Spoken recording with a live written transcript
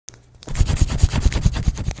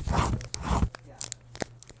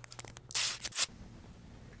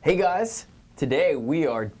Hey guys, today we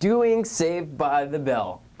are doing Saved by the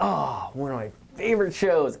Bell. One of my favorite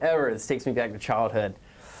shows ever. This takes me back to childhood.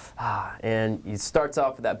 And it starts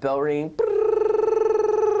off with that bell ring.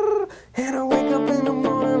 And I wake up in the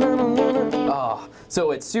morning. So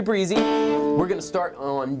it's super easy. We're gonna start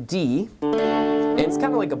on D. And it's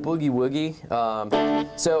kind of like a boogie woogie.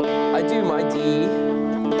 So I do my D.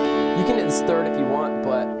 You can hit this third if you want,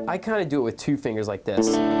 but I kind of do it with two fingers like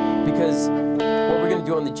this. Because what we're going to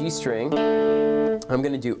do on the G string, I'm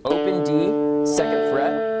going to do open D, 2nd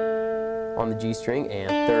fret on the G string, and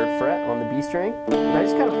 3rd fret on the B string. And I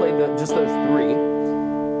just kind of play just those three.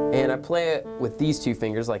 And I play it with these two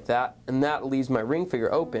fingers like that, and that leaves my ring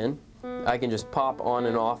finger open. I can just pop on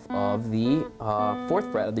and off of the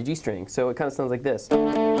 4th fret of the G string. So it kind of sounds like this.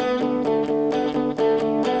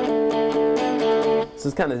 So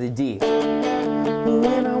it's kind of the D.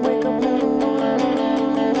 When I wake up in the morning.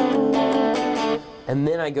 And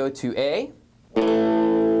then I go to A.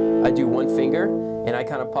 I do one finger, and I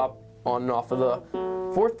kind of pop on and off of the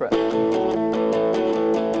 4th fret.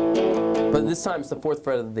 But this time it's the 4th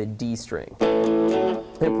fret of the D string.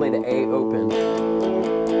 And play the A open.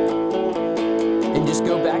 And just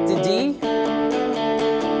go back to D.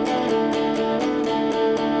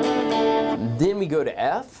 Then we go to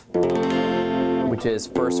F, which is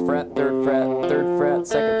 1st fret, 3rd fret, 3rd fret,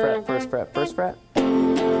 2nd fret, 1st fret, 1st fret.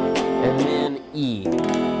 And then E,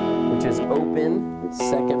 which is open,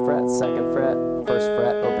 2nd fret, 2nd fret, 1st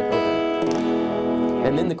fret, open, open.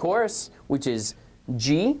 And then the chorus, which is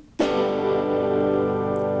G,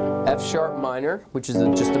 F sharp minor, which is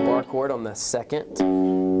just a bar chord on the 2nd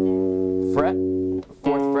fret,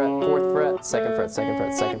 4th fret, 4th fret, 2nd fret, 2nd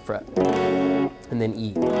fret, 2nd fret, and then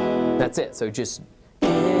E. That's it. So just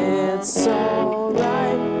it's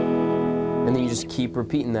alright. And then you just keep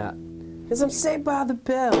repeating that. Because I'm saved by the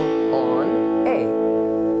bell on A.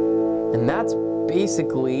 And that's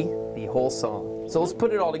basically the whole song. So let's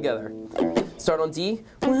put it all together. Start on D.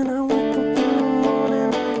 When I wake up in the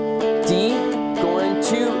morning. D, going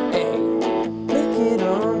to A. Make it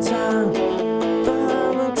on time.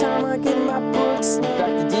 By the time I get my books.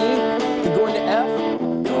 Back to D. Then going to F.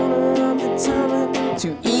 Gonna run the time to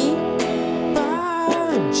E.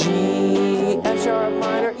 G, F sharp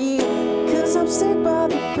minor, E, cause I'm saved by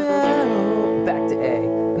the bell. Back to A.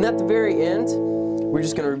 And at the very end, we're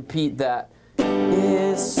just going to repeat that.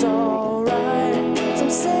 It's alright, I'm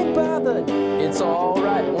saved by the, it's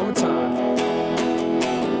alright, one more time.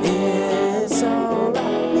 It's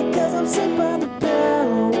alright, because I'm saved by the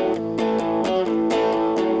bell.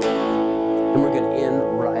 And we're going to end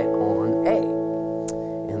right on A.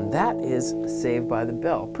 And that is Saved by the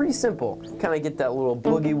Bell. Pretty simple. Kind of get that little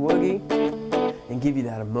boogie woogie and give you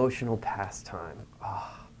that emotional pastime.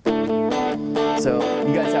 So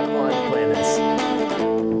you guys have fun playing this.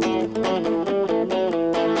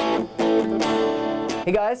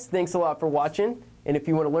 Hey guys, thanks a lot for watching. And if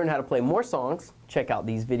you want to learn how to play more songs, check out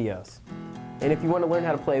these videos. And if you want to learn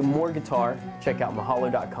how to play more guitar, check out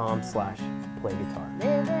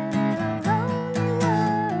mahalo.com/playguitar.